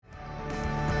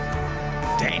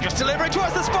Dangerous delivery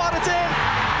towards the spot, it's in!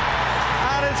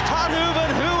 And it's Pat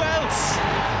Hooven, who else?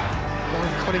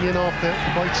 Cutting in off the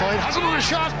right side, has another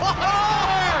shot!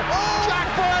 Jack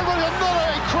Boyle with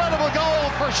another incredible goal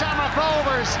for Shamrock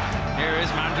Rovers. Here is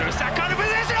Mandrew, that kind of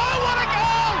position, oh what a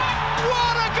goal!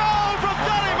 What a goal from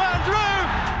Danny Mandrew!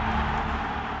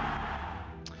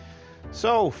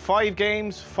 So, 5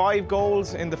 games, 5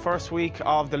 goals in the first week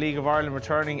of the League of Ireland,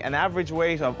 returning an average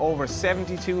wait of over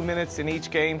 72 minutes in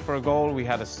each game for a goal. We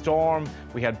had a storm,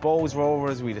 we had Bows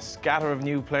Rovers, we had a scatter of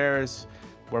new players.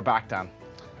 We're back, Dan.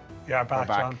 Yeah, back,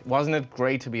 John. Wasn't it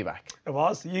great to be back? It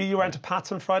was. You went to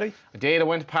Pats on Friday? I did. I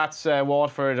went to Pats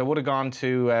Waterford. I would have gone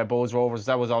to Bows Rovers.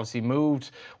 That was obviously moved.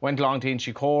 Went along to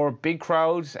Inchicore. Big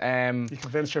crowd. You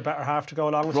convinced your better half to go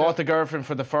along with you? Brought the girlfriend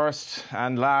for the first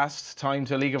and last time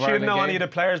to League of Ireland. She didn't know game. any of the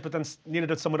players, but then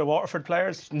needed some of the Waterford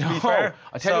players. No, to be fair.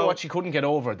 I tell you what, she couldn't get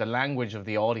over the language of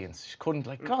the audience. She couldn't,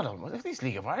 like, God, look at these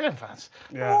League of Ireland fans.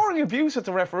 Yeah. Roaring abuse at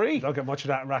the referee. Don't get much of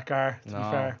that in Rathgar, to be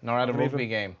fair. Nor at a rugby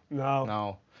game.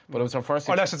 No. But it was our first.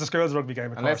 Unless it's a school's rugby game,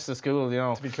 of course. Unless it's a school, you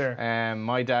know. To be clear.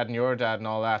 My dad and your dad and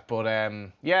all that. But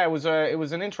yeah, it was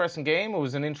an interesting game. It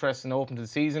was an interesting open to the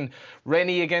season.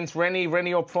 Rennie against Rennie.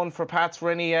 Rennie up front for Pats.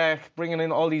 Rennie bringing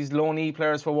in all these loanee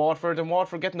players for Waterford, and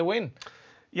Waterford getting the win.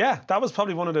 Yeah, that was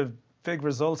probably one of the big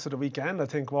results of the weekend, I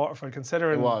think, Waterford,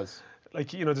 considering... It was.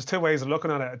 Like, you know, there's 2 ways of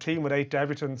looking at it. A team with 8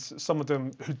 debutants, some of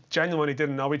them who genuinely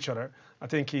didn't know each other. I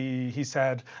think he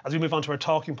said, as we move on to our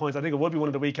talking points, I think it would be one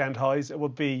of the weekend highs. It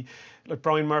would be like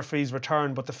Brian Murphy's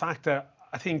return, but the fact that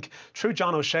I think through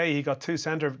John O'Shea, he got 2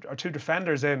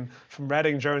 defenders in from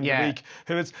Reading during the week.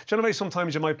 Who is, do you know,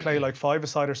 sometimes you might play like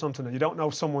 5-a-side or something and you don't know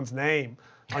someone's name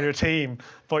on your team,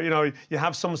 but you know you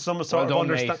have some sort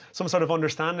of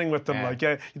understanding with them. Like,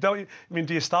 you don't. I mean,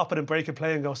 do you stop it and break a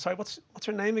play and go, sorry, what's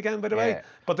her name again, by the way?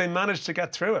 But they managed to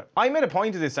get through it. I made a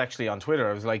point of this actually on Twitter.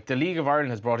 I was like, the League of Ireland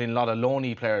has brought in a lot of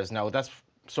loanee players now. That's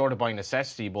sort of by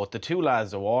necessity, but the 2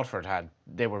 lads that Waterford had,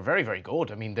 they were very, very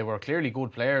good. I mean, they were clearly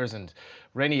good players, and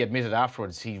Rennie admitted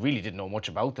afterwards he really didn't know much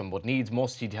about them, but needs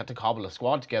must, he had to cobble a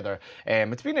squad together.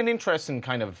 It's been an interesting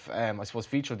kind of, I suppose,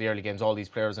 feature of the early games, all these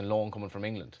players in loan coming from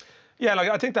England. Yeah, like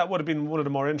I think that would have been one of the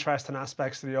more interesting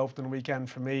aspects of the opening weekend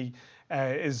for me,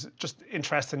 is just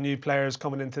interesting new players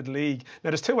coming into the league. Now,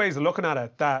 there's 2 ways of looking at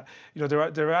it. That, you know,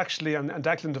 there are actually, and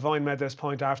Declan Devine made this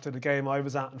point after the game I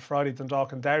was at on Friday,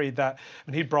 Dundalk and Derry, that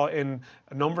when he brought in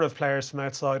a number of players from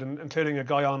outside, and including a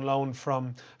guy on loan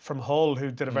from Hull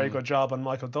who did a very good job on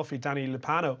Michael Duffy, Danny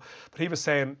Lupano, but he was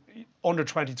saying under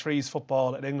 23s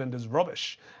football in England is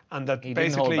rubbish. And that he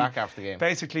didn't hold back after the game.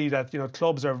 Basically, that, you know,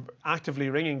 clubs are actively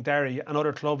ringing Derry and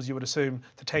other clubs, you would assume,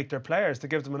 to take their players, to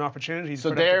give them an opportunity. So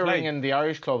for them they're to play. ringing the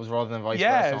Irish clubs rather than vice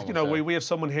versa. Yeah, you know, we have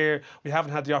someone here. We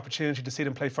haven't had the opportunity to see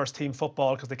them play first team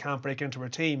football because they can't break into our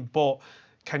team, but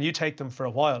can you take them for a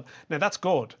while? Now, that's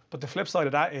good, but the flip side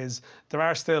of that is there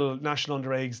are still national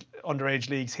underage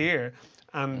leagues here.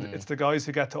 And it's the guys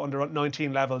who get to under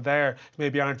 19 level there,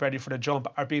 maybe aren't ready for the jump,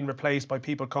 are being replaced by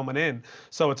people coming in.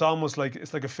 So it's almost like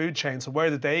it's like a food chain. So where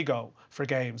did they go for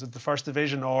games? Is it the first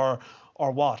division or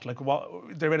what? Like,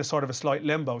 what? They're in a sort of a slight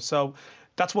limbo. So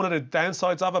that's one of the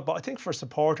downsides of it. But I think for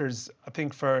supporters, I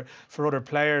think for other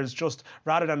players, just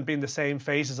rather than being the same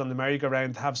faces on the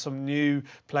merry-go-round, to have some new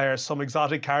players, some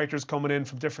exotic characters coming in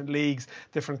from different leagues,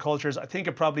 different cultures, I think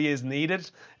it probably is needed.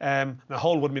 Now,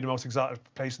 Hull wouldn't be the most exotic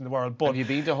place in the world. But have you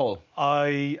been to Hull?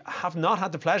 I have not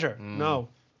had the pleasure, no.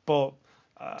 But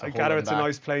I gather it's a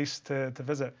nice place to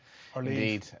visit.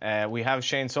 Indeed. We have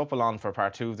Shane Supple on for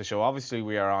part 2 of the show. Obviously,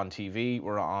 we are on TV,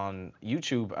 we're on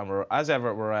YouTube, and we're, as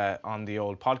ever, we're on the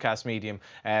old podcast medium.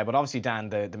 But obviously, Dan,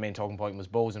 the main talking point was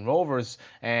Bows and Rovers.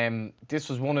 This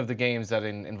was one of the games that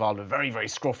involved a very, very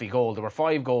scruffy goal. There were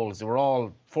 5 goals. They were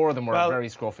all 4 of them were very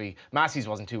scruffy. Massey's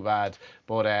wasn't too bad,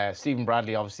 but Stephen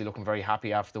Bradley obviously looking very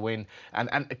happy after the win. And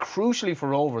crucially for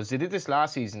Rovers, they did this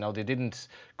last season. Now, they didn't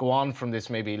go on from this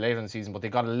maybe later in the season, but they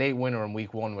got a late winner in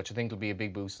week 1, which I think will be a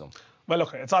big boost to them. Well,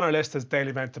 look, it's on our list as daily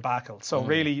event debacle. So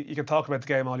really, you can talk about the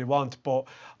game all you want, but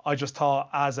I just thought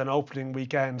as an opening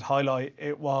weekend highlight,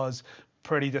 it was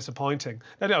pretty disappointing.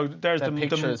 Now, no, there's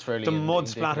the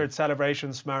mud-splattered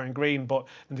celebrations from Aaron Green, but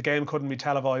the game couldn't be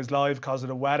televised live because of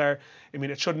the weather. I mean,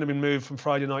 it shouldn't have been moved from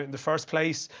Friday night in the first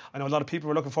place. I know a lot of people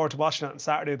were looking forward to watching it on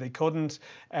Saturday. They couldn't.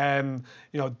 You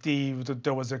know,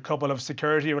 there was a couple of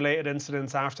security-related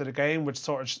incidents after the game, which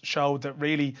sort of showed that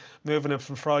really moving it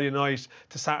from Friday night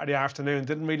to Saturday afternoon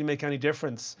didn't really make any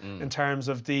difference in terms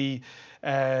of the,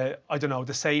 I don't know,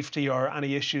 the safety or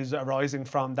any issues arising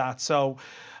from that. So,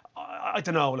 I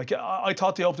don't know, like I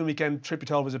thought the opening weekend, truth be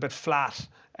told, was a bit flat,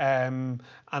 and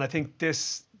I think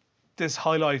this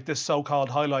this so-called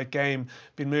highlight game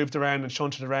being moved around and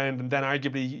shunted around, and then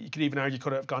arguably you could even argue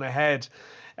could have gone ahead.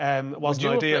 It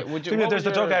wasn't ideal. There's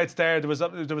the dugouts there. There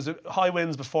was high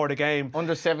winds before the game.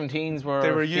 Under 17s were.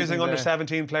 They were using under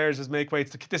 17 players as make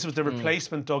weights. This was the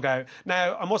replacement dugout.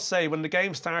 Now I must say, when the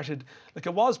game started, like,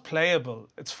 it was playable.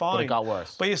 It's fine. But it got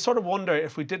worse. But you sort of wonder,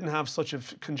 if we didn't have such a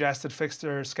congested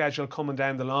fixture schedule coming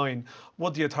down the line,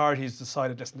 would the authorities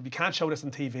decided, listen, we can't show this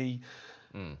on TV?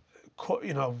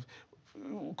 You know,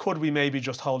 could we maybe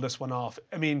just hold this one off?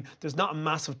 I mean, there's not a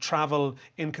massive travel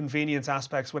inconvenience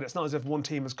aspects with it. It's not as if one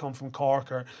team has come from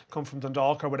Cork or come from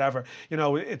Dundalk or whatever. You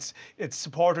know, it's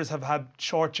supporters have had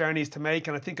short journeys to make,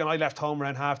 and I think I left home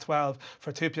around 12:30 for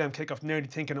a 2 p.m. kickoff, nearly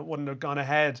thinking it wouldn't have gone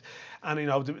ahead. And, you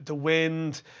know, the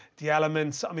wind, the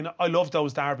elements. I mean, I love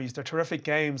those derbies. They're terrific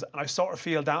games, and I sort of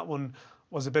feel that one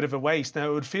was a bit of a waste. Now,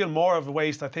 it would feel more of a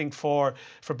waste, I think, for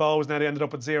Bohs. Now they ended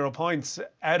up with 0 points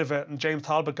out of it, and James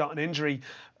Talbot got an injury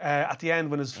at the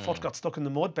end when his foot got stuck in the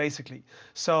mud, basically.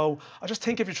 So I just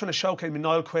think if you're trying to showcase, I mean,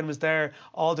 Niall Quinn was there,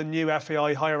 all the new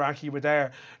FAI hierarchy were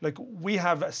there. Like, we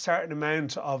have a certain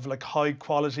amount of, like, high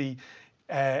quality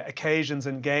occasions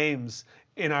and games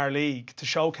in our league to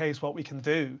showcase what we can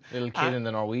do. Little kid in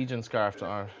the Norwegian scarf,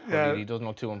 he doesn't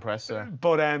look too impressed there.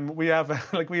 But we have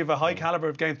a high caliber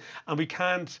of games, and we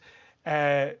can't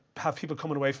have people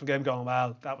coming away from the game going,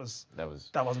 well, that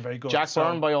wasn't very good. Jack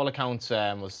Byrne, by all accounts,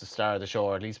 was the star of the show,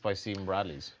 or at least by Stephen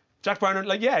Bradley's. Jack Byrne,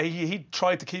 he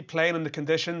tried to keep playing in the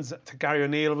conditions. Gary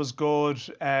O'Neill was good.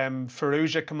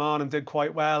 Ferrugia came on and did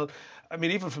quite well. I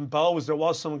mean, even from Bohs, there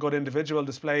was some good individual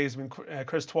displays. I mean,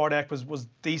 Chris Twardek was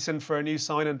decent for a new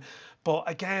signing. But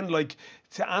again, like,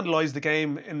 to analyse the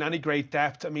game in any great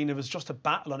depth, I mean, it was just a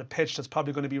battle on a pitch that's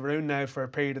probably going to be ruined now for a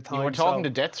period of time. You were talking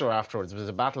to Detzer afterwards. It was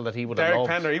a battle that he would have loved.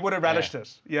 Derek Pender, he would have relished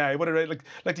it. Yeah, he would have,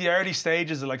 like the early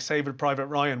stages of, like, Saving Private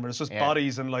Ryan, where it's just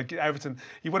bodies and, like, everything.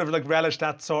 He would have, like, relished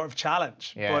that sort of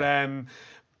challenge. Yeah.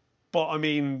 But I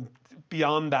mean,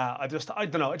 beyond that, I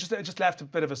don't know. It just left a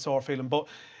bit of a sore feeling. But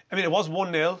I mean, it was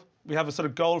 1-0. We have a sort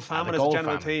of goal famine as a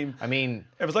general team. I mean,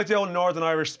 it was like the old Northern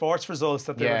Irish sports results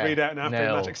that they would read out after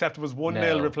the match, except it was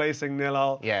 1-0 replacing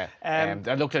 0-0. Yeah,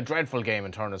 that looked a dreadful game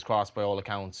in Turner's Cross by all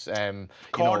accounts.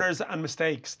 Corners and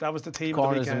mistakes. That was the team.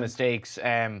 Corners and mistakes.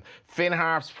 Finn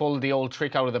Harps pulled the old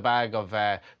trick out of the bag of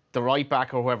the right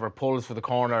back or whoever pulls for the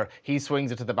corner, he swings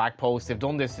it to the back post. They've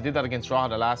done this, they did that against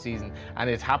Drogheda last season, and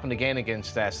it happened again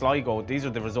against Sligo. These are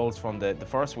the results from the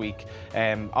first week.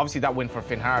 Obviously that win for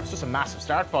Finn Harps, just a massive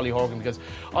start for Ollie Horgan, because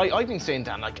I've been saying,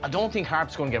 Dan, like, I don't think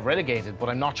Harps going to get relegated, but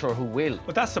I'm not sure who will.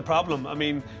 But that's the problem. I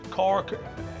mean, Cork...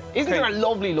 Isn't there a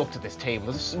lovely look at this table?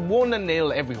 There's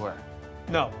 1-0 everywhere.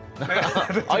 No.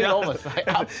 I love it. I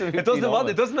absolutely love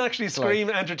it. It doesn't actually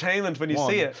scream entertainment when you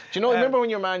see it. Do you know? Remember when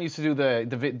your man used to do the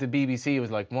BBC? It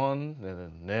was like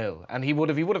 1-0, and he would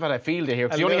have had a field day here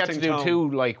because he only had to do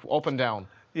two, like, up and down.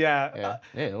 Yeah.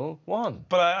 0-1.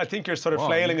 But I think you're sort of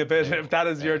flailing a bit if that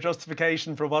is your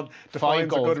justification for what defines a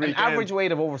good weekend. An average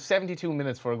weight of over 72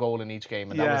 minutes for a goal in each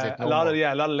game, and that was it. A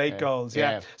lot of late goals.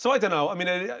 Yeah. So I don't know. I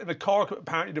mean, with Cork,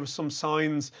 apparently there was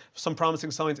some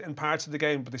promising signs in parts of the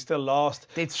game, but they still lost.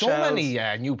 They had so many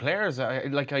new players.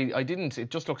 I didn't.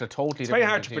 It just looked a totally. It's very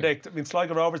hard to predict. I mean,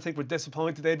 Sligo Rovers, I think, were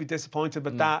disappointed. They'd be disappointed,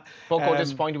 but that. Bucko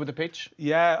disappointed with the pitch.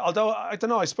 Yeah. Although I don't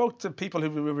know. I spoke to people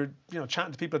who were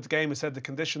chatting to people at the game who said the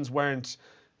conditions weren't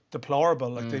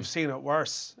deplorable, like they've seen it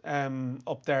worse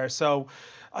up there. So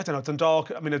I don't know,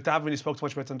 Dundalk, I mean, I haven't really spoke too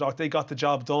much about Dundalk. They got the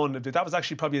job done. That was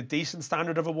actually probably a decent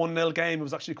standard of a 1-0 game. It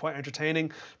was actually quite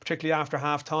entertaining, particularly after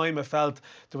half time. I felt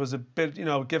there was a bit,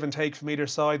 give and take from either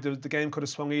side. The game could have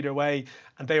swung either way,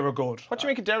 and they were good. What do you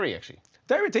make of Derry, actually?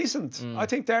 Derry decent. I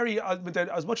think Derry,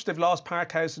 as much as they've lost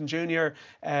Parkhausen Jr.,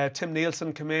 Tim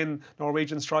Nielsen come in,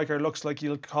 Norwegian striker, looks like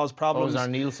he'll cause problems. What was our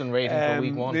Nielsen rating for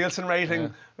week one? Nielsen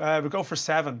rating, we go for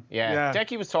 7. Yeah.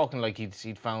 Decky was talking like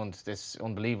he'd found this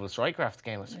unbelievable striker after the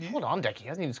game. I was like, hold on, Decky, he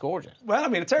hasn't even scored yet. Well, I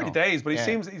mean, it's early days, but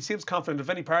he seems confident. If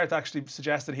any part actually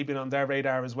suggested he'd been on their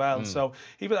radar as well. So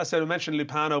even, I mentioned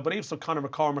Lupano, but even Conor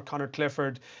McCormick, Conor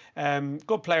Clifford,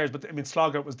 good players. But I mean,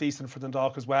 Sloggart was decent for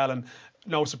Dundalk as well, and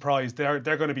no surprise, they're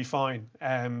going to be fine.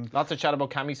 Lots of chat about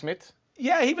Cammy Smith.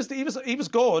 Yeah, he was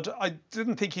good. I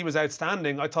didn't think he was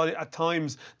outstanding. I thought at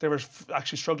times they were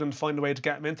actually struggling to find a way to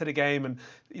get him into the game, and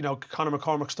Conor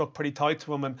McCormick stuck pretty tight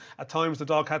to him, and at times the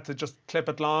dog had to just clip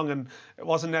it long, and it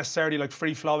wasn't necessarily like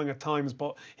free flowing at times.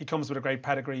 But he comes with a great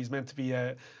pedigree. He's meant to be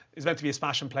a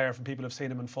smashing player from people who've seen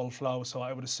him in full flow. So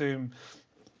I would assume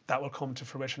that will come to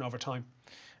fruition over time.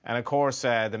 And of course,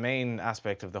 the main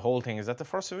aspect of the whole thing is that the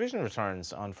First Division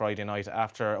returns on Friday night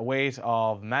after a wait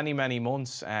of many, many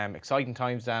months. Exciting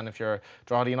times, Dan, if you're a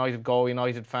Drogheda United Go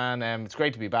United fan. It's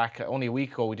great to be back. Only a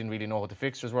week ago, we didn't really know what the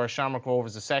fixtures were. Shamrock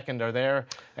Rovers, the second, are there.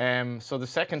 So the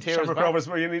second tier Shamrock is back. Rovers,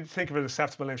 well, you need to think of an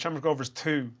acceptable name. Shamrock Rovers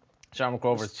 2. Shamrock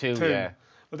Rovers 2, yeah.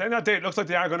 But they're not there. It looks like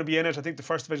they are going to be in it. I think the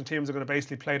First Division teams are going to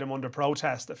basically play them under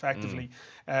protest, effectively.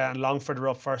 And Longford are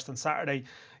up first on Saturday.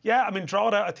 Yeah, I mean,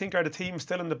 Drogheda, I think, are the team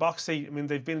still in the box seat. I mean,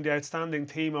 they've been the outstanding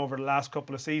team over the last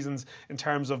couple of seasons in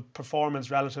terms of performance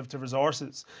relative to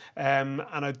resources. And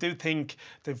I do think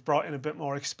they've brought in a bit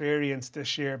more experience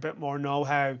this year, a bit more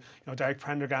know-how. You know, Derek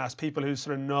Prendergast, people who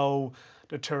sort of know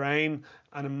the terrain,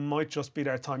 and it might just be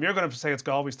their time. You're going to say it's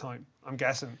Galway's time, I'm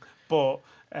guessing. But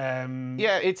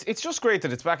yeah, it's just great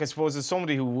that it's back. I suppose as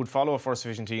somebody who would follow a First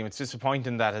Division team, it's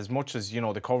disappointing that as much as, you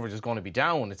know, the coverage is going to be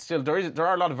down, it's still there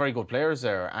are a lot of very good players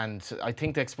there, and I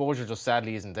think the exposure just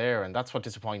sadly isn't there, and that's what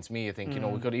disappoints me. I think you know,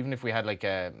 we could, even if we had like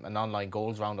an online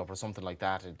goals roundup or something like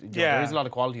that, you know, there is a lot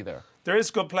of quality there. There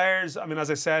is good players. I mean, as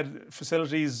I said,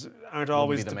 facilities aren't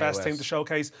always the best thing to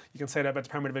showcase. You can say that about the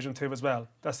Premier Division 2 as well.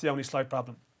 That's the only slight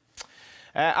problem.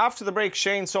 After the break,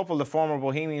 Shane Supple, the former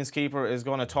Bohemians keeper, is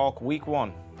going to talk week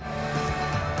 1.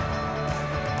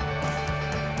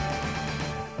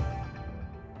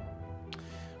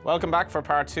 Welcome back for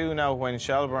part 2 now, when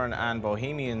Shelbourne and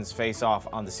Bohemians face off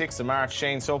on the 6th of March.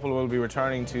 Shane Supple will be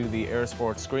returning to the Air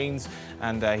Sports screens,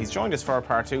 and he's joined us for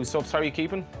part 2. Subs, how are you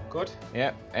keeping? Good.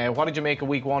 Yeah. What did you make of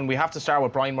week 1? We have to start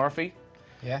with Brian Murphy.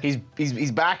 Yeah.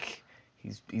 He's back.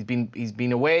 He's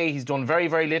been away. He's done very,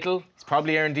 very little. He's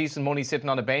probably earned decent money sitting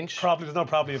on a bench. There's no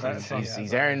probably about it.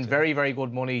 He's earned very, very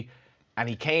good money. And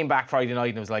he came back Friday night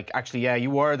and was like, actually, yeah, you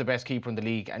were the best keeper in the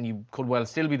league, and you could well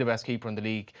still be the best keeper in the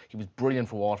league. He was brilliant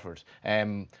for Waterford.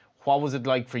 What was it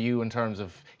like for you in terms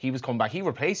of, he was coming back? He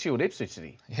replaced you at Ipswich, did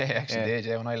he? Yeah, he actually did.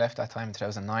 Yeah, when I left that time in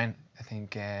 2009, I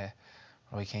think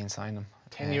Roy Keane signed him.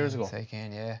 10 years ago.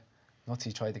 Keane, yeah. Nuts,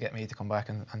 he tried to get me to come back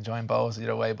and join Bows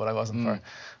either way, but I wasn't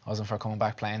for coming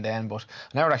back playing then. But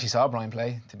I never actually saw Brian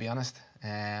play, to be honest.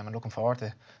 I'm looking forward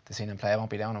to seeing him play. I won't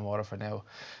be down in Waterford now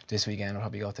this weekend. I'll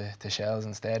probably go to Shells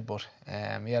instead. But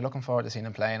yeah, looking forward to seeing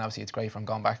him play. And obviously it's great for him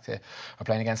going back to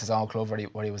playing against his old club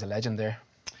where he was a legend there.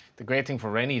 The great thing for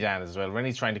Rennie, Dan, as well,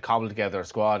 Rennie's trying to cobble together a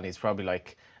squad, and he's probably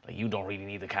like you don't really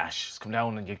need the cash. Just come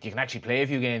down and you can actually play a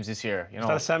few games this year. You know. Is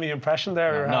that a semi-impression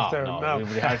there? No, it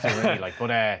would be hard to really like.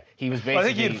 But he was basically. I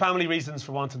think he had family reasons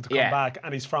for wanting to come back,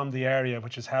 and he's from the area,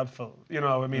 which is helpful. You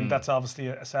know, I mean, that's obviously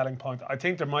a selling point. I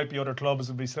think there might be other clubs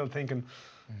who would be still thinking,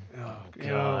 you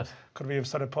know, could we have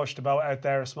sort of pushed the boat out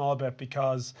there a small bit,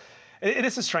 because it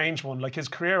is a strange one. Like, his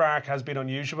career arc has been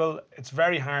unusual. It's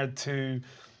very hard to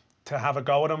have a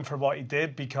go at him for what he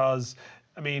did, because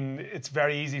I mean, it's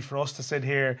very easy for us to sit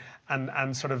here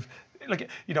and sort of, like,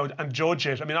 you know, and judge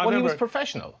it. I mean, he was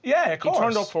professional. Yeah, of course. He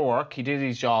turned up for work. He did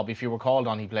his job. If you were called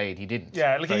on, he played. He didn't.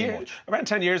 Yeah, like around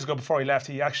 10 years ago, before he left,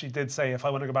 he actually did say, if I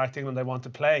want to go back to England, I want to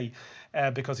play,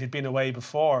 because he'd been away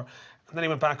before. And then he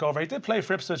went back over. He did play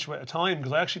for Ipswich at a time,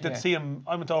 because I actually did see him.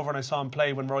 I went over and I saw him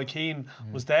play when Roy Keane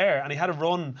was there, and he had a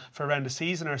run for around a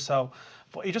season or so.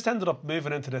 But he just ended up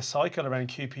moving into this cycle around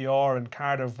QPR and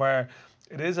Cardiff, where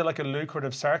it is like a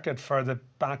lucrative circuit for the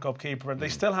backup keeper, and they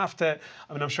still have to.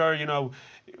 I mean, I'm sure, you know,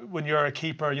 when you're a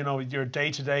keeper, you know, your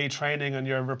day-to-day training and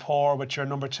your rapport with your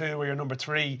number 2 or your number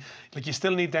 3, like, you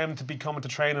still need them to be coming to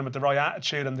training with the right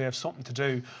attitude, and they have something to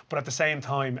do. But at the same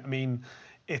time, I mean,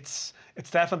 it's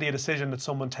definitely a decision that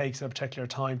someone takes at a particular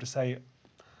time to say,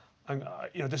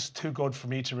 you know, this is too good for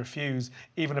me to refuse,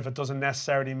 even if it doesn't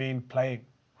necessarily mean playing.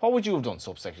 What would you have done,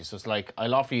 subsecretary? So it's like,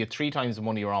 I'll offer you 3 times the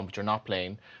money you're on, but you're not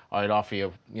playing. Or I'll offer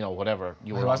you, you know, whatever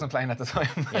you were on. I wasn't playing at the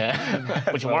time. Yeah,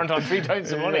 but you weren't on 3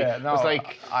 times the money. Yeah, no, it's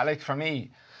like, for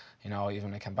me, you know, even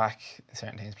when I came back,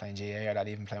 certain teams playing GA or that,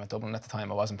 even playing with Dublin at the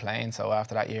time, I wasn't playing. So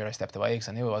after that year, I stepped away because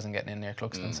I knew I wasn't getting in near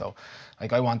Cluxton. So,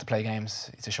 like, I want to play games.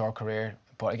 It's a short career.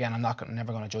 But again, I'm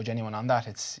never going to judge anyone on that.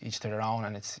 It's each to their own.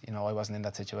 And it's, you know, I wasn't in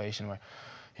that situation where,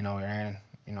 you know, you're earning,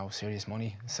 you know, serious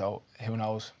money. So who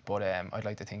knows? But I'd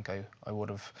like to think I would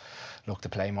have looked to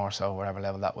play more, so whatever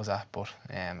level that was at. But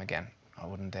again, I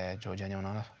wouldn't judge anyone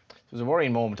on it. It was a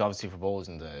worrying moment, obviously, for Bowes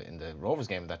in the Rovers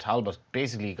game, that Talbot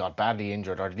basically got badly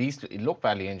injured, or at least he looked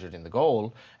badly injured in the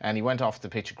goal, and he went off the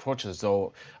pitch in crutches.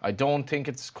 So I don't think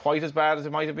it's quite as bad as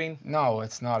it might have been. No,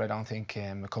 it's not. I don't think.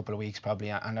 A couple of weeks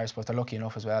probably, and I suppose they're lucky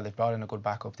enough as well. They've brought in a good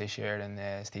backup this year,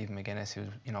 and Stephen McGuinness, who's,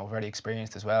 you know, very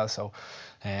experienced as well. So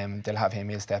they'll have him.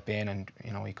 He'll step in, and,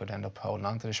 you know, he could end up holding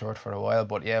on to the shirt for a while.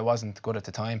 But yeah, it wasn't good at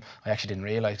the time. I actually didn't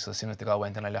realise. So as soon as the goal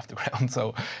went in, I left the ground.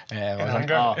 So I was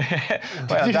like, oh.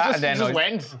 Well, And then just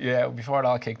went. Yeah, before it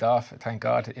all kicked off, thank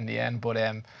God in the end. But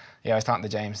yeah, I was talking to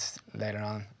James later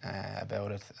on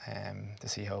about it to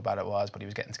see how bad it was. But he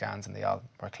was getting scans and they all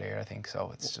were clear, I think.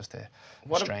 So it's just a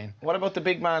strain. What about the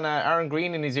big man Aaron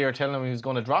Green in his ear telling him he was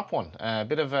going to drop one? A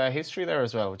bit of history there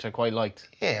as well, which I quite liked.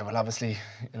 Yeah, well, obviously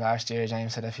last year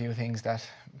James said a few things that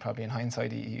probably in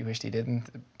hindsight he wished he didn't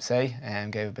say,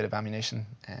 and gave a bit of ammunition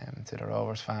to the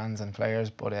Rovers fans and players.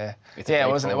 But yeah, it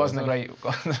wasn't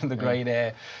a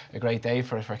great day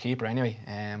for keeper anyway.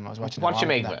 I was watching. What did you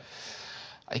make of it?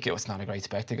 I think it was not a great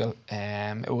spectacle.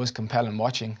 It was compelling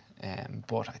watching,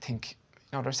 but I think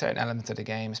there's certain elements of the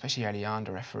game, especially early on.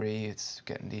 The referee, it's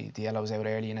getting the yellows out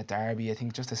early in a derby. I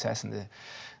think just assessing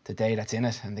the day that's in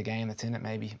it and the game that's in it,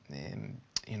 maybe.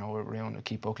 It ruined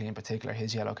Keith Buckley in particular,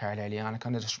 his yellow card early on. It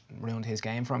kind of just ruined his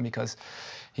game for him because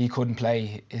he couldn't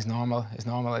play his normal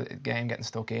game, getting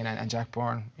stuck in. And Jack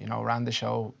Byrne, ran the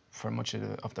show for much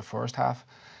of the first half.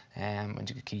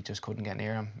 And Keith just couldn't get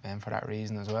near him for that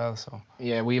reason as well. So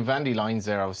yeah, we have Andy Lyons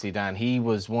there, obviously, Dan. He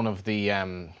was one of the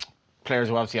players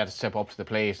who obviously had to step up to the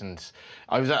plate. And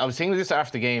I was thinking this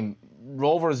after the game.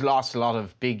 Rovers lost a lot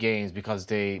of big games because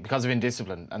of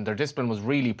indiscipline, and their discipline was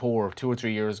really poor 2 or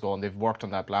 3 years ago, and they've worked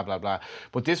on that, blah blah blah.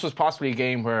 But this was possibly a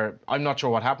game where I'm not sure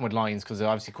what happened with Lyons because they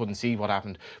obviously couldn't see what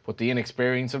happened. But the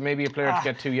inexperience of maybe a player to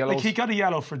get 2 yellows. Like he got a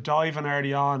yellow for diving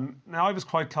early on. Now I was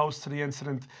quite close to the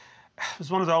incident. It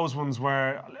was one of those ones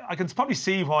where I can probably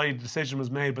see why the decision was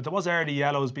made, but there was early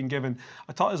yellows being given.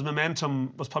 I thought his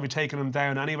momentum was probably taking him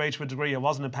down anyway to a degree. It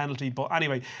wasn't a penalty, but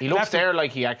anyway. He looks there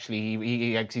like he's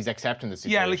accepting the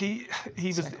situation. Yeah, like he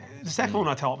was. The second one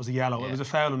I thought was a yellow. Yeah. It was a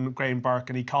foul on Graham Burke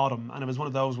and he caught him, and it was one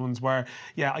of those ones where,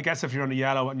 yeah, I guess if you're on a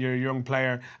yellow and you're a young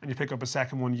player and you pick up a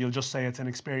second one, you'll just say it's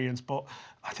inexperience. But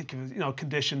I think it was,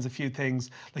 conditions, a few things.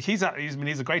 Like he's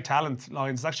a great talent.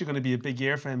 Lyons. It's actually going to be a big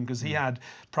year for him because he had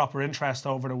proper interest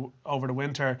over the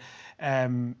winter,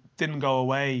 didn't go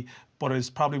away, but is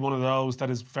probably one of those that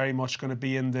is very much going to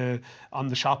be on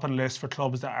the shopping list for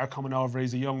clubs that are coming over.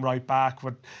 He's a young right back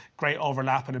with great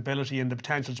overlapping ability and the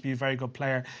potential to be a very good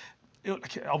player.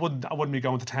 I wouldn't be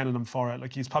going to 10 of them for it.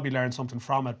 Like he's probably learned something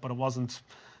from it, but it wasn't,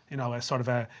 a sort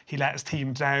of he let his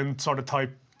team down sort of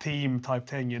type thing, but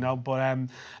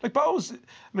like Bohs, I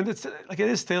mean, it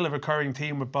is still a recurring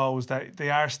theme with Bohs that they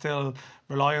are still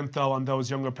reliant though on those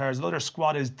younger players. Although their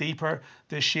squad is deeper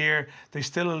this year, they're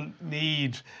still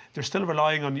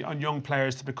relying on young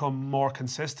players to become more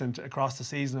consistent across the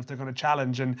season if they're going to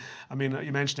challenge. And I mean,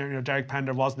 you mentioned earlier, Derek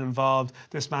Pender wasn't involved.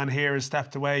 This man here has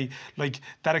stepped away. Like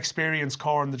that experienced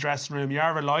core in the dressing room, you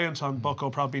are reliant on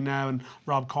Bucko probably now and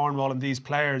Rob Cornwall and these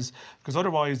players, because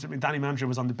otherwise, I mean, Danny Mandry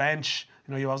was on the bench.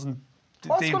 He wasn't.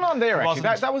 What's going on there? Actually,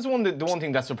 that was the one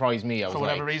thing that surprised me. For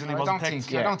whatever reason, he wasn't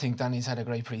picked. I don't think Danny's had a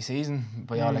great pre-season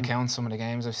by all accounts. Some of the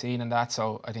games I've seen and that,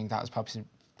 so I think that was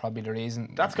probably the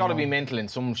reason. That's got to be mental in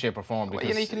some shape or form.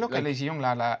 Because you can look at he's a young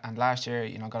lad, and last year,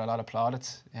 got a lot of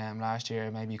plaudits. Last year,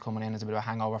 maybe coming in as a bit of a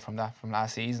hangover from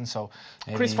last season. So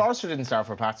Chris Forster didn't start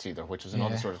for Pats either, which was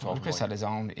another sort of talking point. Chris had his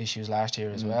own issues last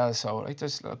year as well. So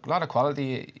there's a lot of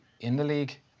quality in the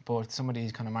league. But some of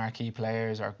these kind of marquee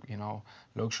players or,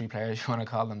 luxury players, if you want to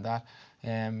call them that,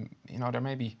 there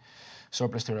may be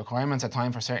surplus to requirements at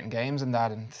time for certain games and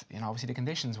that. And, obviously the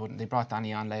conditions wouldn't. They brought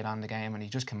Danny on late on in the game and he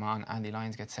just came on. Andy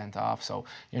Lyons gets sent off. So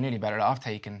you're nearly better off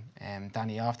taking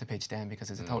Danny off the pitch then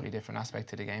because it's a totally different aspect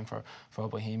to the game for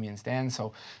Bohemians then.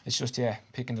 So it's just,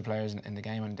 picking the players in the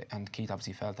game. And Keith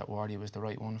obviously felt that Wardy was the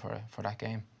right one for that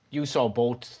game. You saw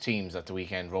both teams at the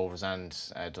weekend, Rovers and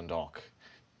Dundalk.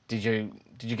 Did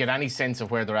you get any sense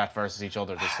of where they're at versus each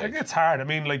other this stage? I think it's hard. I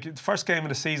mean, like the first game of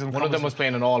the season. One of them was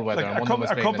playing in all weather, and one of them was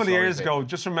playing in a couple of years ago.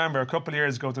 Just remember, a couple of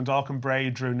years ago, Dundalk and Bray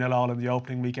drew 0-0 in the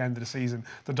opening weekend of the season.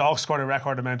 Dundalk scored a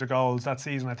record amount of goals that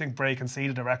season. I think Bray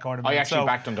conceded a record amount. I actually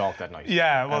backed Dundalk that night.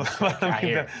 Yeah,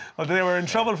 well, they were in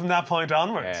trouble from that point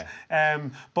onwards. Yeah.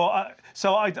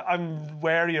 So I'm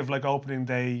wary of opening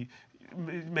day,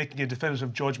 making a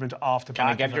definitive judgment off the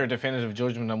back. Can I get your definitive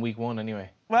judgment on week one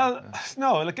anyway? Well,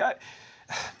 no,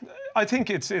 I think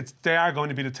they are going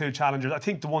to be the two challengers. I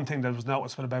think the one thing that was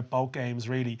noticeable about both games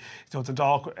really,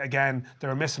 Dundalk, again, they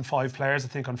were missing 5 players. I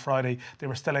think on Friday they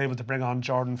were still able to bring on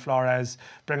Jordan Flores,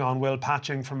 bring on Will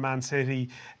Patching from Man City.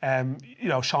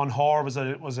 Sean Hoare was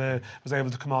able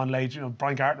to come on late.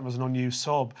 Brian Gartner was an unused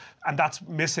sub, and that's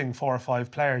missing 4 or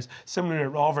 5 players. Similarly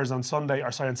at Rovers on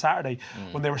Saturday,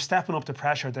 when they were stepping up the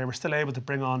pressure, they were still able to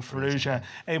bring on Farrugia,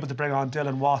 able to bring on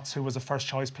Dylan Watts, who was a first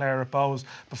choice player at Bohs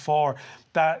before.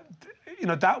 That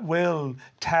will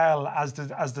tell as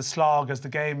the slog, as the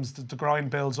games, the grind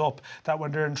builds up, that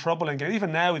when they're in trouble in games.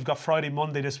 Even now we've got Friday,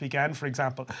 Monday this weekend, for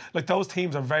example. Those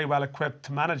teams are very well equipped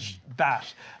to manage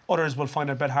that. others will find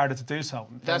it a bit harder to do so.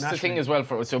 That's the thing as well.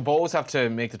 So Bows have to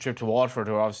make the trip to Watford,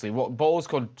 or obviously Bows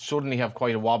could suddenly have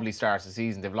quite a wobbly start to the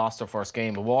season. They've lost their first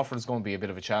game, but Watford is going to be a bit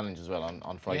of a challenge as well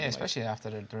on Friday night. Especially after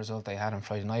the result they had on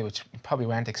Friday night, which we probably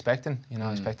weren't expecting.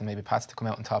 Expecting maybe Pats to come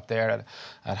out on top there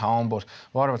at home, but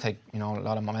Water will take a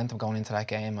lot of momentum going into that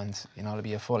game, and it'll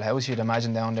be a full house, you'd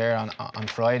imagine, down there on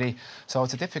Friday. So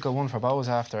it's a difficult one for Bows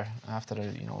after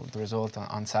the result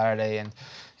on Saturday, and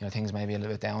things may be a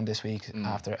little bit down this week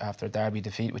after a Derby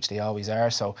defeat, which they always are.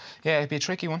 So yeah, it'd be a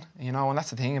tricky one, and that's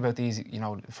the thing about these,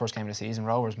 first game of the season.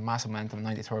 Rovers, massive momentum,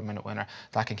 93rd minute winner,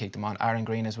 that can keep them on. Aaron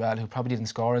Green as well, who probably didn't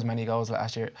score as many goals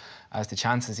last year as the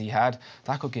chances he had,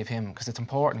 that could give him, because it's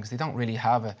important, because they don't really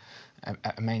have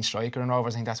a main striker in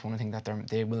Rovers. I think that's one thing that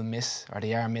they will miss, or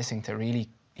they are missing, to really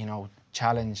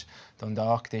challenge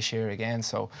Dundalk this year again.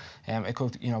 So it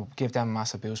could give them a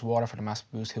massive boost. Waterford a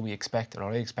massive boost, who we expected,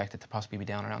 or I expected, to possibly be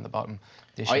down around the bottom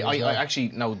this year. I actually,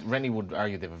 now Rennie would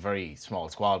argue they have a very small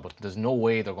squad, but there's no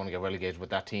way they're going to get relegated with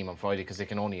that team on Friday, because they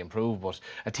can only improve. But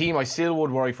a team I still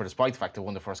would worry for, despite the fact they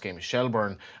won the first game, is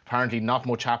Shelbourne. Apparently not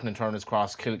much happening in Turner's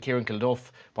Cross. Kieran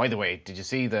Kilduff, by the way, did you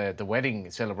see the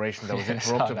wedding celebration that was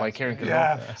interrupted by Kieran Kilduff?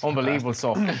 Yeah. Unbelievable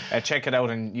stuff. Check it out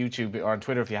on YouTube or on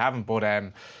Twitter if you haven't, but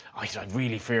I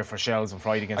really fear for Shells on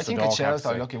Friday against the Dundalk. I think it's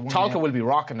Shells, though. Talca will be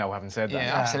rocking now, having said that.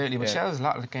 Yeah, absolutely. But Shells, a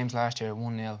lot of the games last year,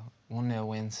 1-0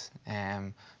 wins.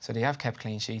 So they have kept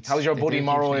clean sheets. How's your buddy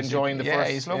Morrow enjoying the first? Yeah,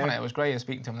 he's loving it. It was great. I was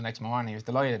speaking to him the next morning. He was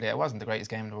delighted. It wasn't the greatest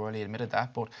game in the world, he admitted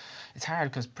that. But it's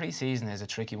hard, because pre-season is a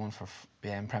tricky one for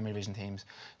Premier Division teams,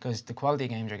 because the quality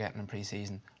games you're getting in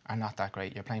pre-season are not that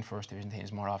great. You're playing First Division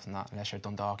teams more often than that, unless you're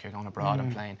Dundalk, you're going abroad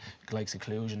and playing like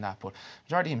Seclusion, that. But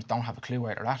majority of teams don't have a clue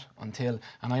where they're at until,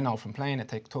 and I know from playing,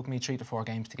 it took me 3 to 4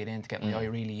 games to get my eye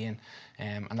really in,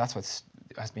 and that's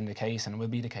has been the case, and will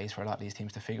be the case for a lot of these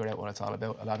teams, to figure out what it's all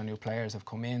about. A lot of new players have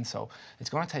come in, so it's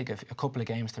going to take a couple of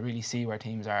games to really see where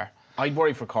teams are. I'd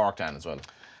worry for Cork, Dan, as well.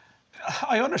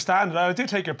 I understand it. I do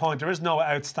take your point. There is no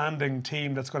outstanding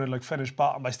team that's going to finish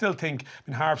bottom. I still think,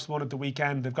 Harps won at the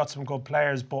weekend. They've got some good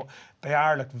players, but they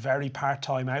are very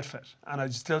part-time outfit. And I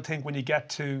still think when you get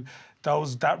to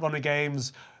that run of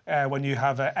games, when you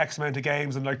have X amount of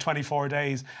games in 24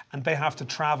 days, and they have to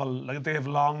travel, they have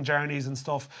long journeys and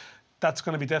stuff, that's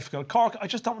going to be difficult. Cork, I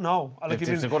just don't know.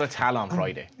 They've got a Tal on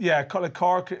Friday. Yeah,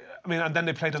 Cork, and then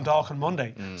they played Dundalk on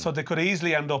Monday. So they could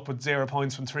easily end up with 0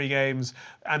 points from 3 games,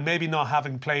 and maybe not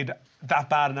having played that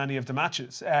bad in any of the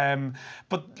matches.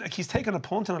 But he's taken a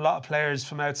punt on a lot of players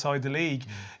from outside the league.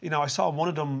 I saw one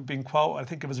of them being quoted, I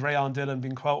think it was Rayon Dillon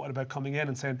being quoted about coming in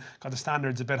and saying, God, the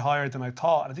standard's a bit higher than I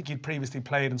thought. And I think he'd previously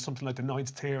played in something like the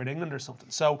 9th tier in England or something.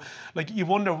 So, you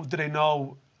wonder, do they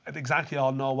know exactly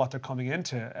all know what they're coming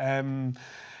into?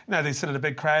 Now, they sit at a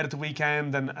big crowd at the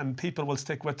weekend, and people will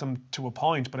stick with them to a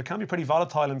point, but it can be pretty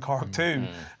volatile in Cork too.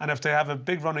 And if they have a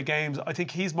big run of games, I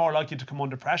think he's more likely to come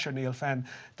under pressure, Neil Fenn,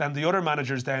 than the other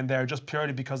managers down there, just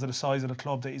purely because of the size of the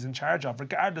club that he's in charge of.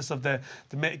 Regardless of the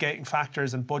mitigating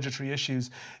factors and budgetary issues,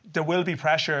 there will be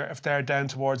pressure if they're down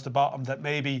towards the bottom, that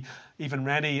maybe even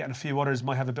Rennie and a few others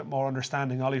might have a bit more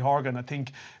understanding. Ollie Horgan, I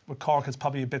think with Cork, it's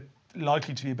probably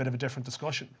likely to be a bit of a different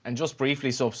discussion. And just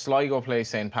briefly, so Sligo plays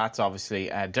St. Pat's,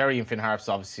 obviously. Derry and Finn Harps,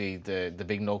 obviously the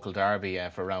big local derby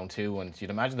for round 2, and you'd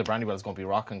imagine the Brandywell is going to be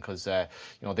rocking, because they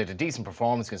had a decent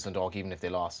performance against Dundalk, even if they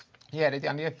lost. Yeah,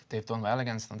 they've done well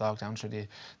against Dundalk down through the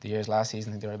years last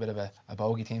season. I think they're a bit of a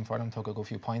bogey team for them, took a good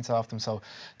few points off them. So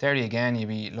Derry again, you'd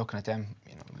be looking at them,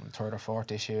 3rd or 4th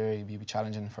this year. You'd be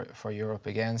challenging for Europe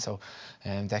again. So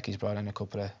Decky's brought in a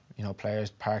couple of players,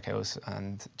 Parkhouse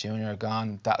and Junior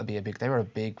gone. They were a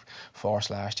big force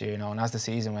last year, and as the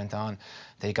season went on,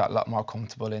 they got a lot more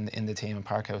comfortable in the team, and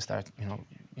Parkhouse started,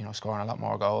 scoring a lot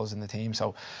more goals in the team.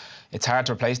 So it's hard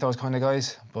to replace those kind of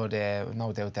guys, but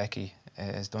no doubt Decky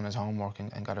has done his homework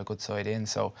and got a good side in.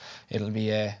 So it'll be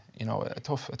a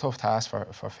tough task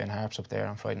for Finn Harps up there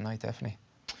on Friday night, definitely.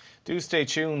 Do stay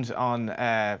tuned on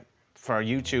for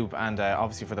YouTube and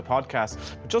obviously for the podcast.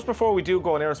 But just before we do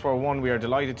go on Airsport 1, we are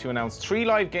delighted to announce 3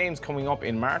 live games coming up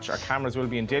in March. Our cameras will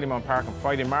be in Dalymount Park on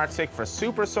Friday, March 6th for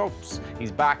Super Subs.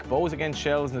 He's back, Bows against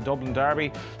Shells in the Dublin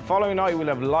Derby. Following night, we'll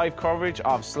have live coverage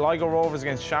of Sligo Rovers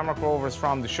against Shamrock Rovers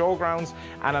from the showgrounds.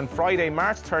 And on Friday,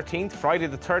 March 13th, Friday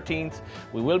the 13th,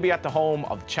 we will be at the home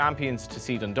of the champions to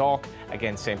see Dundalk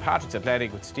against St. Patrick's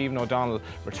Athletic, with Stephen O'Donnell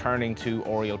returning to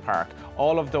Oriel Park.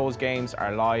 All of those games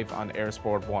are live on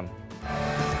Airsport 1.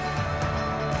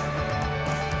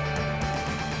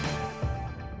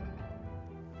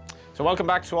 So So welcome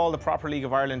back to all the Proper League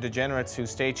of Ireland degenerates who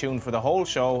stay tuned for the whole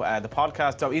show, the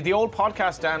podcast, the old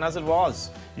podcast, Dan, as it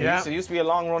was. Yeah. It used to be a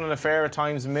long-running affair at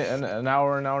times, an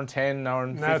hour and 10, an hour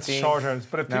and 15. Now it's shorter.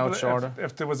 But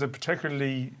if there was a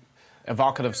particularly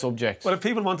evocative subject. Well, if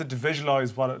people wanted to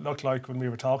visualise what it looked like when we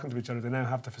were talking to each other, they now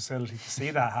have the facility to see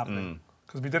that happening.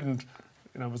 Because we didn't,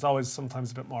 it was always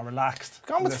sometimes a bit more relaxed.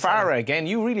 Gone with Farah again.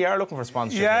 You really are looking for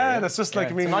sponsorship. Yeah, and it's just like,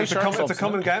 it's a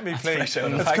come and get me, please.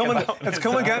 It's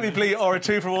come and get me, please, or a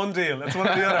 2-for-1 deal. It's one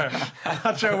or the other. I'm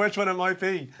not sure which one it might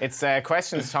be. It's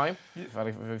questions time.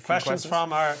 Questions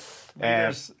from our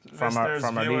readers, from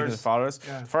our readers and followers.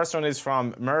 Yeah. First one is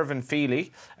from Mervyn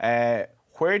Feely.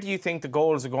 Where do you think the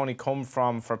goals are going to come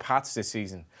from for Pats this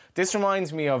season? This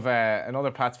reminds me of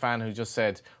another Pats fan who just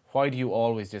said, "Why do you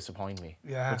always disappoint me?"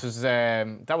 Yeah. Which was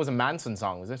that was a Manson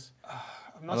song, was it?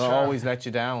 I'm not I'll sure. always let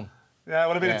you down. Yeah,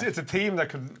 well, I mean, it's a team that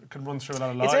can run through a lot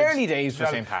of lives. It's early days for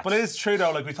St. Pat's. But it is true,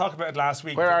 though, like we talked about it last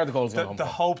week. Where are the goals going to come The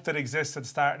from? hope that exists at the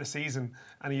start of the season,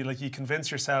 and you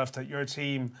convince yourself that your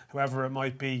team, whoever it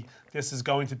might be, this is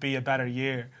going to be a better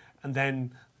year. And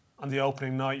then on the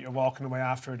opening night, you're walking away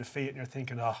after a defeat and you're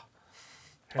thinking,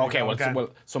 here Okay, we go again.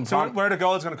 so where are the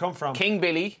goals going to come from?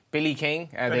 Billy King.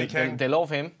 They love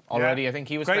him already. Yeah. I think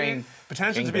he was great, playing.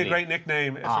 potential King to be Billy. a great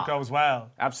nickname if it goes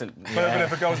well. Absolutely. But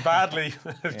if it goes badly,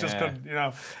 it's just good,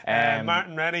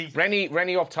 Martin Rennie.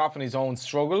 Rennie up top on his own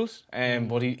struggles,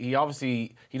 but he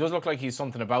obviously does look like he's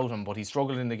something about him. But he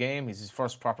struggled in the game. He's his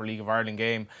first proper League of Ireland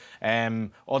game.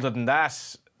 Other than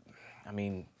that, I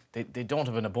mean, they don't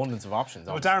have an abundance of options.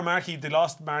 Well, Darren Markey, they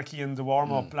lost Markey in the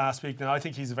warm-up last week. Now, I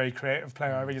think he's a very creative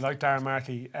player. I really like Darren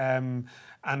Markey. And,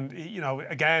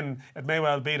 again, it may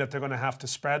well be that they're going to have to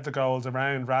spread the goals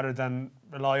around rather than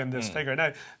rely on this figure.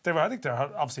 Now, I think they're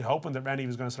obviously hoping that Rennie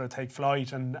was going to sort of take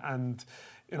flight and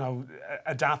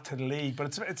adapt to the league,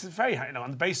 but it's very hard.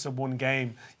 On the basis of one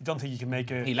game, you don't think you can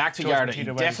make a. He lacks a yard. He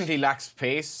definitely lacks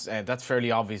pace. That's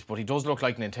fairly obvious. But he does look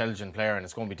like an intelligent player, and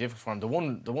it's going to be difficult for him. The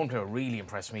one player who really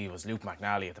impressed me was Luke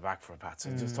McNally at the back for Pats.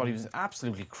 I just thought he was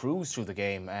absolutely cruised through the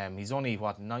game. He's only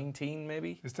 19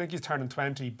 maybe. I think he's turning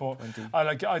 20, but 20.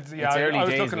 I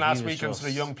was looking last week at sort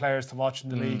of young players to watch in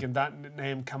the league, and that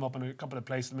name came up in a couple of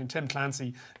places. I mean, Tim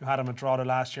Clancy, who had him at Drogheda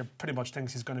last year, pretty much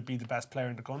thinks he's going to be the best player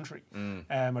in the country,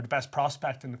 or the best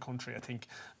prospect in the country, I think,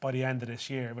 by the end of this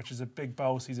year, which is a big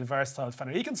boast. He's a versatile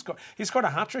defender. He can score. He scored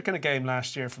a hat-trick in a game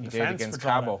last year from defence for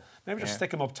Drogheda. Maybe just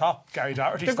stick him up top, Gary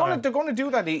Doherty. They're going to do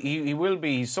that. He will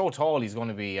be. He's so tall. He's going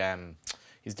to be.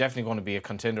 He's definitely going to be a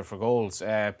contender for goals.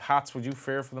 Pats, would you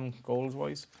fear for them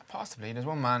goals-wise? Possibly. There's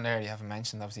one man there you haven't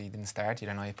mentioned. Obviously, he didn't start the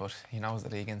other night, but he knows the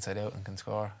league inside out and can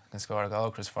score a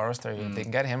goal. Chris Forrester. If they can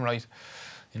get him right,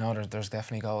 there's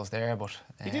definitely goals there. But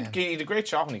he did a great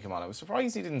job when he came on. I was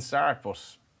surprised he didn't start, but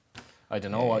I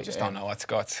don't know. I just don't know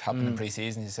what's happened in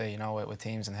pre-season. You say, with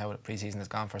teams and how pre-season has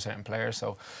gone for certain players.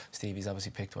 So Stevie's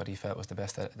obviously picked what he felt was the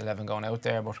best 11 going out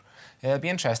there. But it'll be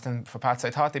interesting for Pats.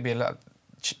 I thought they'd be a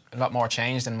lot more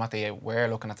changed than what they were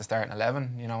looking at the starting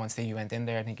 11. When Stevie went in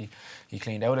there, I think he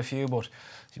cleaned out a few, but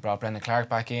he brought Brendan Clark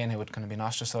back in, who would kind of been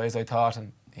ostracised, I thought,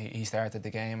 and he started the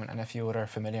game, and a few other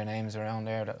familiar names around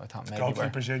there that I thought maybe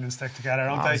goalkeepers union stick together,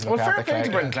 don't they? Well, fair play to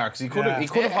Brendan Clark, because he could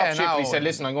have hopped ship and he said,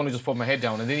 listen, I'm going to just put my head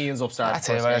down, and then he ends up starting. That's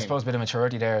it. Well, I suppose a bit of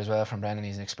maturity there as well from Brendan.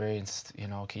 He's an experienced,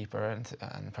 keeper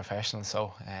and professional,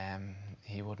 so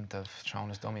he wouldn't have thrown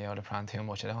his dummy out of pram too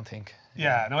much, I don't think.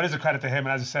 Yeah, no, it is a credit to him,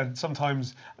 and as I said,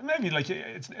 sometimes maybe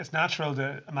it's natural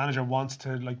that a manager wants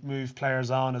to move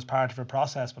players on as part of a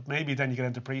process, but maybe then you get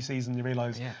into pre-season, you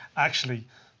realise actually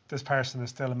this person is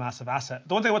still a massive asset.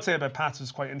 The one thing I would say about Pats is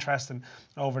quite interesting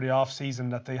over the off-season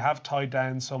that they have tied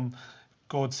down some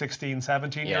good 16,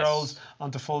 17-year-olds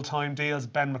onto full-time deals.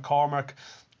 Ben McCormack,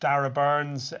 Dara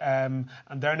Burns, and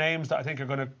they're names that I think are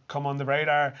going to come on the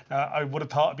radar. I would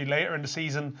have thought it'd be later in the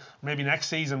season, maybe next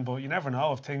season, but you never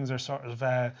know if things are sort of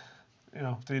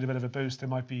they need a bit of a boost. They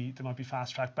might be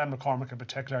fast tracked. Ben McCormack in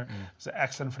particular was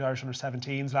excellent for the Irish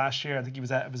under-17s last year. I think he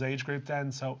was out of his age group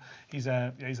then, so he's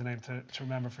a name to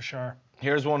remember for sure.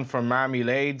 Here's one from Marmy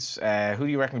Lades. Who do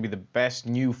you reckon will be the best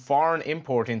new foreign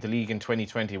import into the league in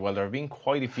 2020? Well, there have been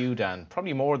quite a few, Dan.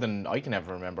 Probably more than I can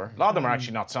ever remember. A lot of them are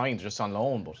actually not signed, they're just on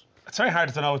loan, but it's very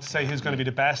hard to know to say who's going to be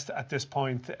the best at this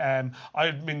point.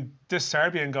 I mean, this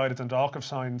Serbian guy that Dundalk have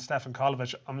signed, Stefan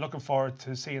Kolovic, I'm looking forward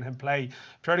to seeing him play,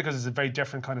 purely because it's a very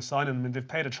different kind of signing. I mean, they've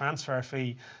paid a transfer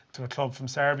fee to a club from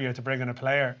Serbia to bring in a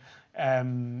player,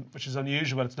 which is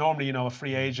unusual. It's normally, a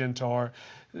free agent or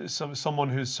someone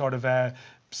who's sort of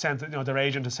sent, their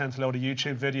agent has sent a load of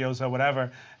YouTube videos or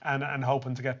whatever and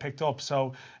hoping to get picked up.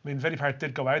 So, I mean, Vinnie Park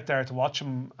did go out there to watch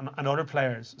him and other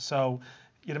players. So,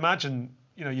 you'd imagine,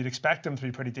 you'd expect him to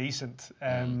be pretty decent.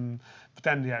 But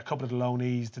then, a couple of the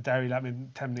loanees, the Derry,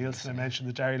 Tim Nielsen, I mentioned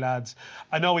the Derry lads.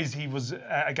 I know he was,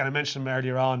 again, I mentioned him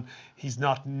earlier on, he's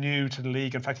not new to the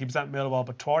league. In fact, he was at Millwall,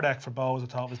 but Twardek for Bows, I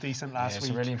thought was decent last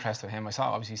week. I was really impressed with him. I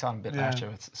saw him a bit last year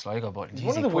with Sligo, but he's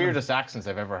one of the weirdest accents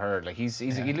I've ever heard. Like he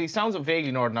sounds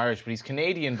vaguely Northern Irish, but he's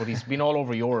Canadian, but he's been all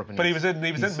over Europe. And but he was in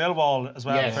Millwall as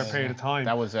well for a period of time.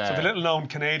 That was so the little known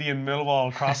Canadian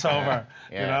Millwall crossover.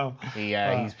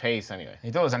 He's pace anyway.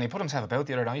 He does, and he put himself about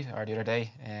the other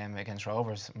day against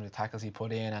Rovers. Some of the tackles he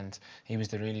put in, and he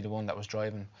was really the one that was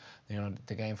driving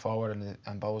the game forward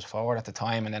and Bows forward at the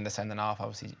time, and then the sending off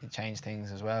obviously changed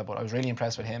things as well. But I was really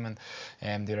impressed with him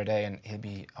and the other day, and he'll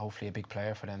be hopefully a big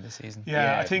player for them this season.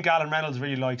 Yeah, I think Alan Reynolds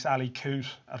really likes Ali Coote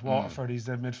at Waterford. He's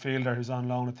the midfielder who's on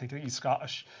loan. I think he's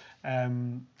Scottish.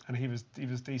 And he was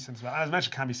decent as well. And as I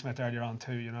mentioned, Cammy Smith earlier on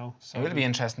too. So it will be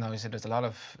interesting though. You said there's a lot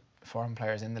of foreign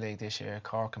players in the league this year.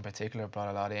 Cork in particular brought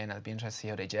a lot in. It'll be interesting to see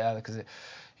how they gel, because it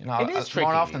is tricky.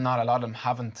 More often than not, a lot of them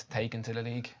haven't taken to the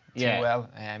league too well.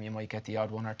 You might get the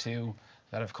odd one or two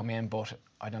that have come in, but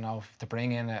I don't know, to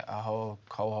bring in a whole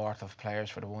cohort of players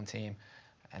for the one team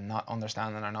and not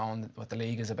understanding or knowing what the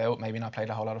league is about, maybe not played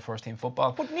a whole lot of first team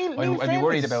football. But I'd be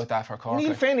worried about that for Cork.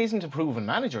 Neil Fenn isn't a proven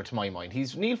manager to my mind.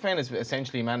 Neil Fenn has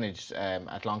essentially managed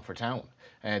at Longford Town.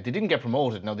 They didn't get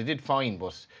promoted. Now, they did fine,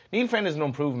 but Neil Fenn is an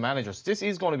unproven manager, so this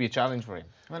is going to be a challenge for him.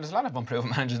 Well, there's a lot of unproven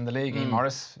managers in the league. Ian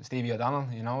Morris, Stevie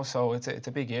O'Donnell, so it's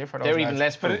a big year for those They're lads. even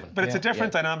less proven. But it's a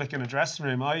different dynamic in a dressing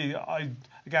room. I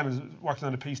again was working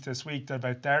on a piece this week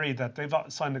about Derry, that they've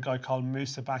signed a guy called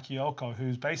Musa Bakayoko,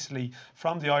 who's basically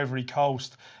from the Ivory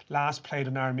Coast, last played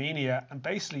in Armenia, and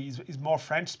basically he's more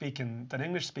French speaking than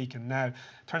English speaking now.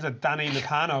 Turns out Danny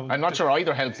Lupano. I'm not sure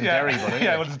either helps in Derry, but anyway.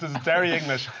 Yeah, well, there's Derry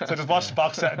English, so just watch the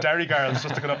box set of Derry girls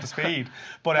just to get up to speed.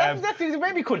 But that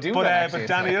maybe could do that. But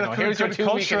Danny, here's your 2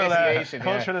 week initiation.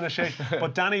 Cultural initiation.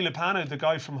 But Danny Lupano, the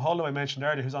guy from Hull I mentioned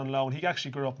earlier, who's on loan, he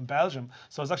actually grew up in Belgium.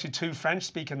 So there's actually 2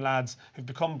 French-speaking lads who've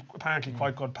become apparently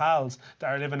quite good pals that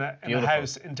are living in a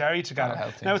house in Derry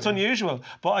together. Now it's unusual,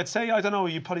 but I'd say, I don't know,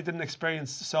 you probably didn't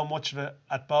experience so much of it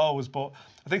at Bows, but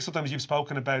I think sometimes you've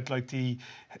spoken about like the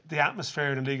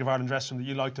atmosphere in the League of Ireland dressing room that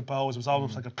you liked at Bows. It was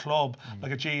almost like a club,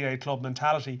 like a GAA club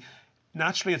mentality.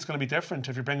 Naturally, it's going to be different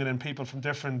if you're bringing in people from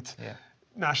different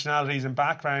nationalities and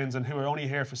backgrounds and who are only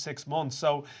here for 6 months.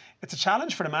 So it's a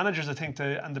challenge for the managers, I think,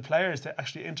 and the players to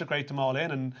actually integrate them all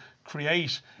in and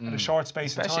create in a short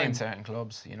space of time. Especially in certain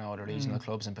clubs, the regional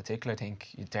clubs in particular. I think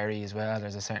Derry as well,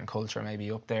 there's a certain culture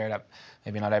maybe up there that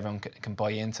maybe not everyone can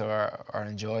buy into or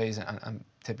enjoys, and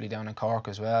typically down in Cork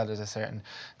as well, there's a certain,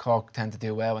 Cork tend to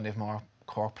do well when they've more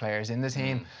Cork players in the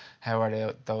team. How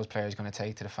are those players going to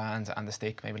take to the fans and the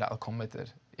stick? Maybe that'll come with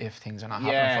it if things are not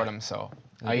happening for them. So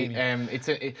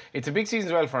it's a big season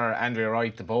as well for Andrea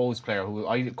Wright, the Bows player, who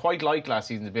I quite liked last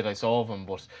season, the bit I saw of him,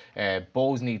 but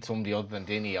Bows need somebody other than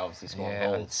Dinny obviously scoring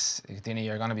goals. Dinny,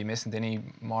 you're going to be missing Dinny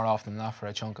more often than not for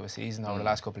a chunk of a season. Over the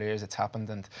last couple of years it's happened,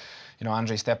 and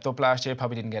Andre stepped up last year,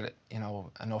 probably didn't get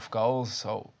enough goals,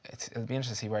 so it'll be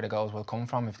interesting to see where the goals will come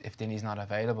from if Dinny's not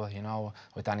available,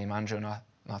 with Danny Mandrew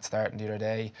not starting the other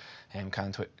day,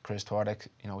 can Chris Twardek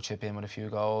chip in with a few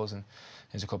goals, and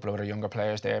there's a couple of other younger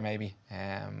players there maybe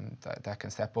that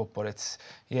can step up. But it's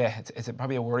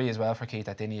probably a worry as well for Keith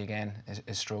that Dinny again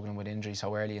is struggling with injury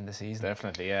so early in the season.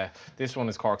 Definitely, yeah. This one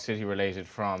is Cork City related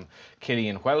from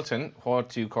Killian Whelton. What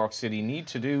do Cork City need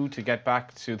to do to get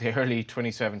back to the early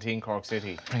 2017 Cork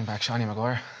City? Bring back Shani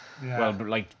Maguire. Yeah.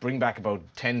 Well, bring back about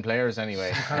 10 players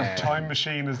anyway. Some kind of time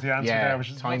machine is the answer there, which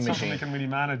is not something we can really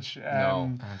manage.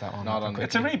 No, not on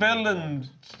it's a rebuilding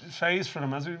phase for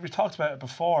them, as we talked about it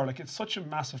before. Like, it's such a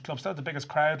massive club. Still had the biggest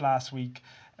crowd last week.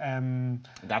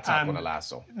 That's not going to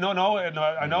last, though. No,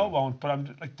 I know it won't.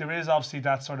 But there is obviously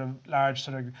that sort of large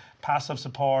sort of passive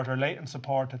support or latent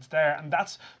support that's there, and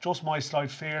that's just my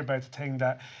slight fear about the thing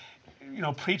that,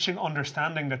 preaching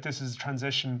understanding that this is a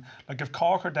transition. Like, if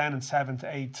Cork are down in 7th,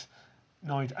 8th,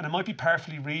 9th, and it might be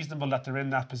perfectly reasonable that they're in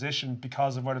that position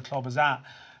because of where the club is at,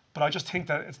 but I just think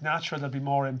that it's natural there'll be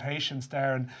more impatience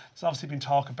there. And there's obviously been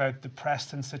talk about the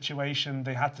Preston situation.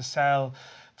 They had to sell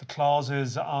the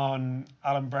clauses on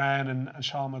Alan Brown and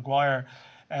Sean Maguire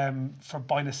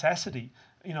by necessity.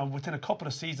 Within a couple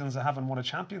of seasons of having won a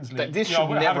Champions League. This should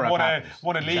never have happened.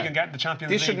 Won a league and getting the Champions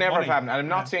League. This should never have happened. And I'm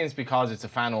not saying it's because it's a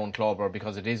fan-owned club or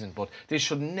because it isn't, but this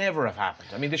should never have happened.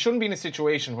 I mean, there shouldn't be in a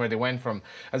situation where they went from,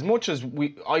 as much as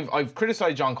I've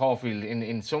criticised John Caulfield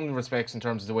in some respects in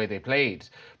terms of the way they played,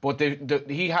 but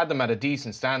he had them at a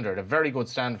decent standard, a very good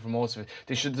standard for most of it.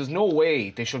 There's no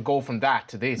way they should go from that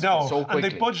to this so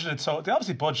quickly. And they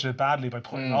obviously budgeted badly by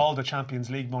putting all the Champions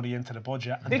League money into the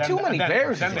budget. And too many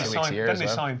players. Then they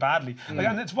signed badly. Like,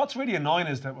 and it's what's really annoying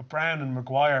is that with Brown and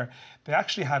Maguire, they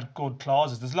actually had good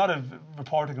clauses. There's a lot of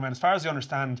reporting about, as far as I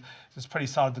understand, it's pretty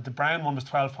solid that the Brown one was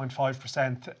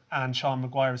 12.5% and Sean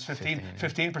Maguire was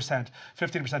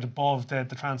 15% above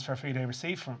the transfer fee they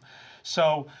received from him.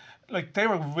 So, like, they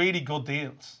were really good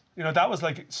deals. You know, that was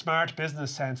like smart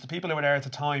business sense. The people who were there at the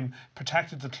time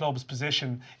protected the club's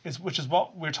position, which is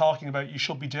what we're talking about. You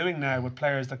should be doing now with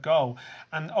players that go.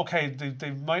 And okay,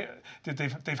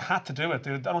 they've had to do it.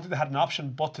 I don't think they had an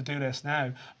option but to do this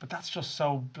now. But that's just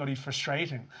so bloody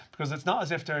frustrating, because it's not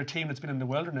as if they're a team that's been in the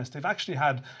wilderness. They've actually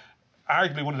had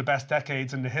arguably one of the best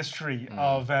decades in the history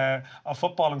of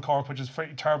football in Cork, which is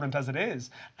pretty turbulent as it is.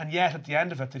 And yet at the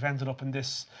end of it, they've ended up in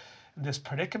this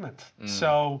predicament.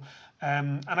 So.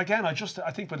 And again, I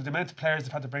think with the amount of players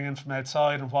they've had to bring in from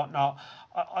outside and whatnot,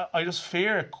 I just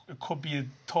fear it could be a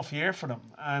tough year for them.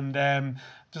 And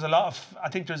there's I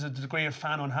think there's a degree of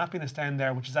fan unhappiness down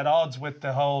there, which is at odds with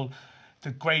the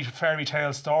great fairy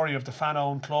tale story of the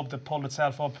fan-owned club that pulled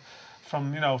itself up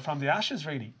from the ashes,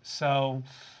 really. So,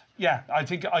 yeah,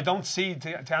 I don't see,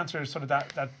 to answer sort of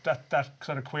that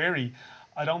sort of query,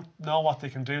 I don't know what they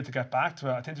can do to get back to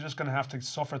it. I think they're just going to have to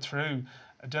suffer through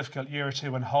a difficult year or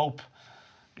two and hope,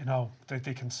 that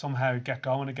they can somehow get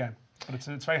going again. But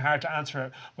it's very hard to answer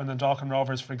it when the Dundalk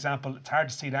Rovers, for example, it's hard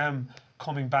to see them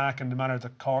coming back in the manner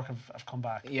that Cork have come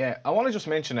back. Yeah, I want to just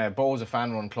mention Bow is a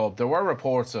fan-run club. There were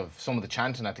reports of some of the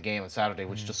chanting at the game on Saturday,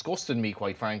 which disgusted me,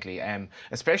 quite frankly.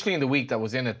 Especially in the week that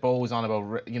was in it, Bow was on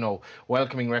about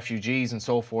welcoming refugees and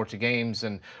so forth to games,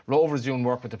 and Rovers doing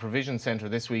work with the Provision Centre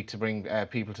this week to bring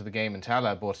people to the game in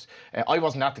Tala. But I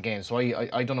wasn't at the game, so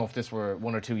I don't know if this were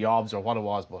one or two yobs or what it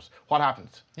was. But what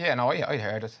happened? Yeah, no, I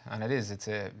heard it, and it's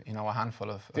a handful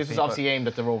of. This was obviously aimed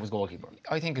at the Rovers goalkeeper.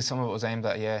 I think some of it was aimed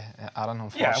at Alan,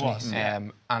 unfortunately. Yeah, it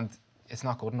was. And it's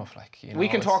not good enough. We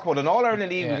can talk about an All-Ireland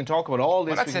League. We can talk about all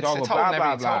this. We can talk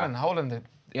about blah. Holding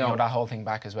that whole thing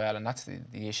back as well, and that's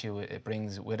the issue it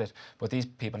brings with it. But these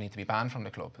people need to be banned from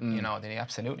the club. They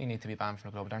absolutely need to be banned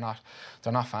from the club.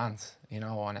 They're not fans.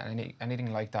 And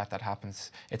anything like that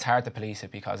happens, it's hard to police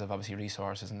it because of obviously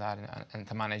resources and that, and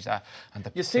to manage that. And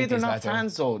you say they're not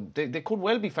fans though. They could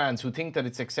well be fans who think that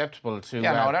it's acceptable to.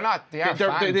 Yeah, no, they're not. They are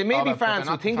fans. They may be fans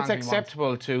who think it's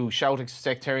acceptable to shout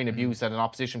sectarian abuse at an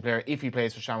opposition player if he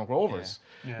plays for Shamrock Rovers.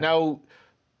 Yeah. Now,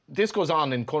 this goes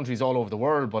on in countries all over the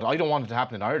world, but I don't want it to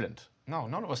happen in Ireland. No,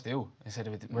 none of us do.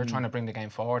 We're trying to bring the game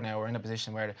forward now. We're in a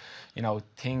position where,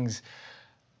 things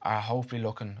are hopefully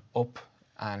looking up,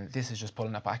 and this is just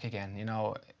pulling it back again.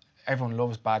 Everyone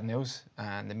loves bad news,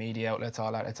 and the media outlets,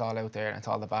 all that. It's all out there, and it's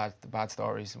all the bad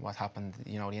stories and what happened.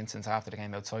 The incidents after the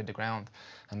game outside the ground,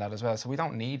 and that as well. So we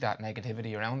don't need that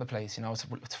negativity around the place.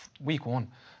 It's week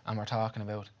one, and we're talking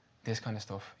about this kind of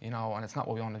stuff, and it's not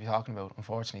what we want to be talking about,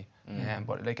 unfortunately.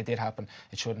 But like, it did happen,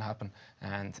 it shouldn't happen,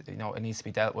 and it needs to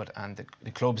be dealt with, and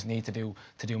the clubs need to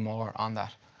do more on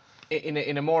that.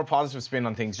 In a more positive spin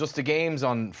on things, just the games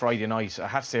on Friday night, I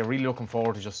have to say, really looking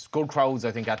forward to just good crowds.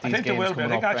 I think at these games there will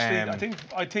coming be.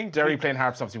 I think Derry playing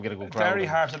Harps, obviously we get a good crowd. Derry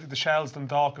Harps, I think the Shells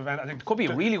Dundalk event, I think could be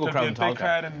a really good crowd in Tolka.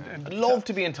 I'd love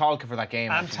to be in Tolka for that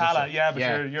game. And Tala,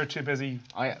 but you're too busy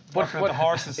working with the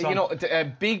horses.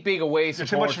 A big away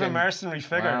support. You're too much of a mercenary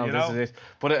figure. This is it.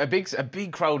 But a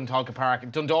big crowd in Tolka Park.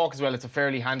 Dundalk as well. It's a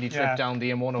fairly handy trip down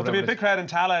the M1. But there'll be a big crowd in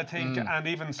Tala, I think, and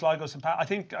even Sligo St. Pat. I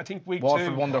think week Watford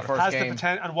 2 won their first has game. the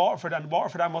potential, and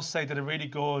Waterford, I must say, did a really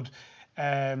good.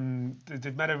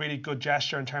 They've made a really good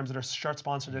gesture in terms of their shirt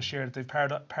sponsor this year, that they've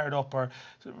paired up or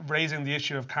raising the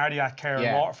issue of cardiac care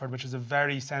in Waterford, which is a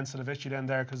very sensitive issue down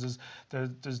there, because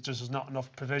there's just not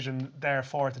enough provision there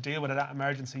for it to deal with that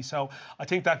emergency. So I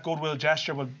think that goodwill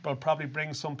gesture will probably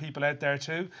bring some people out there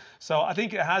too. So I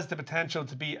think it has the potential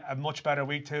to be a much better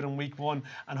week 2 than week 1,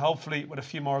 and hopefully with a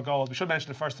few more goals. We should mention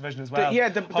the First Division as well.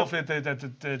 Hopefully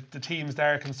the teams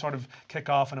there can sort of kick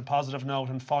off on a positive note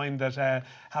and find that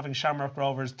having Shamrock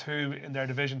Rovers 2 in their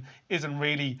division isn't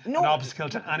really an obstacle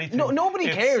to anything. Nobody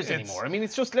cares anymore. I mean,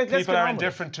 it's just let's people are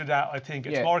indifferent to that. I think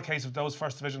it's more a case of those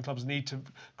First Division clubs need to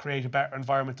create a better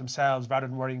environment themselves, rather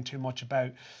than worrying too much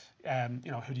about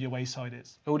who the away side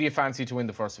is. Who do you fancy to win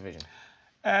the First Division?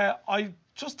 I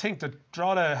just think that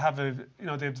Drogheda have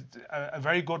they've a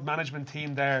very good management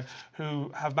team there who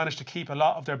have managed to keep a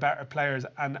lot of their better players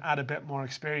and add a bit more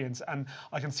experience. And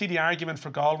I can see the argument for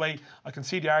Galway. I can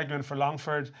see the argument for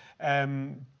Longford.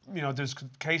 There's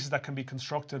cases that can be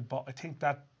constructed, but I think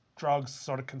that Drog's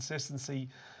sort of consistency,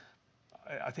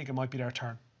 I think it might be their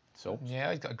turn. So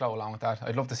I'd go along with that.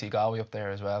 I'd love to see Galway up there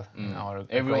as well.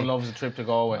 Everyone loves a trip to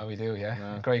Galway. Well, we do,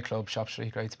 Great club, Shop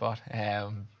Street, great spot.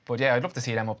 But I'd love to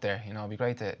see them up there. It'd be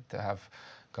great to have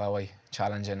Galway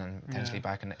challenging and potentially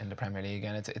back in the Premier League.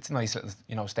 And it's a nice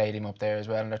little stadium up there as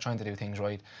well, and they're trying to do things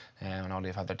right. I know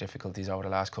they've had their difficulties over the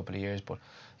last couple of years, but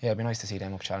yeah, it'd be nice to see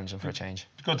them up challenging for a change.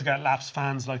 It's good to get lapsed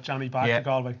fans like Johnny back to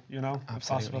Galway, Absolutely,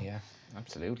 possible. yeah.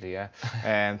 Absolutely, yeah.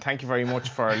 Thank you very much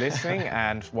for listening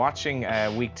and watching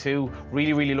week 2.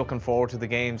 Really looking forward to the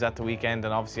games at the weekend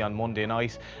and obviously on Monday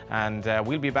night. And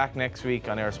we'll be back next week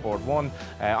on Air Sport 1,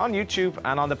 on YouTube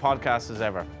and on the podcast as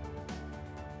ever.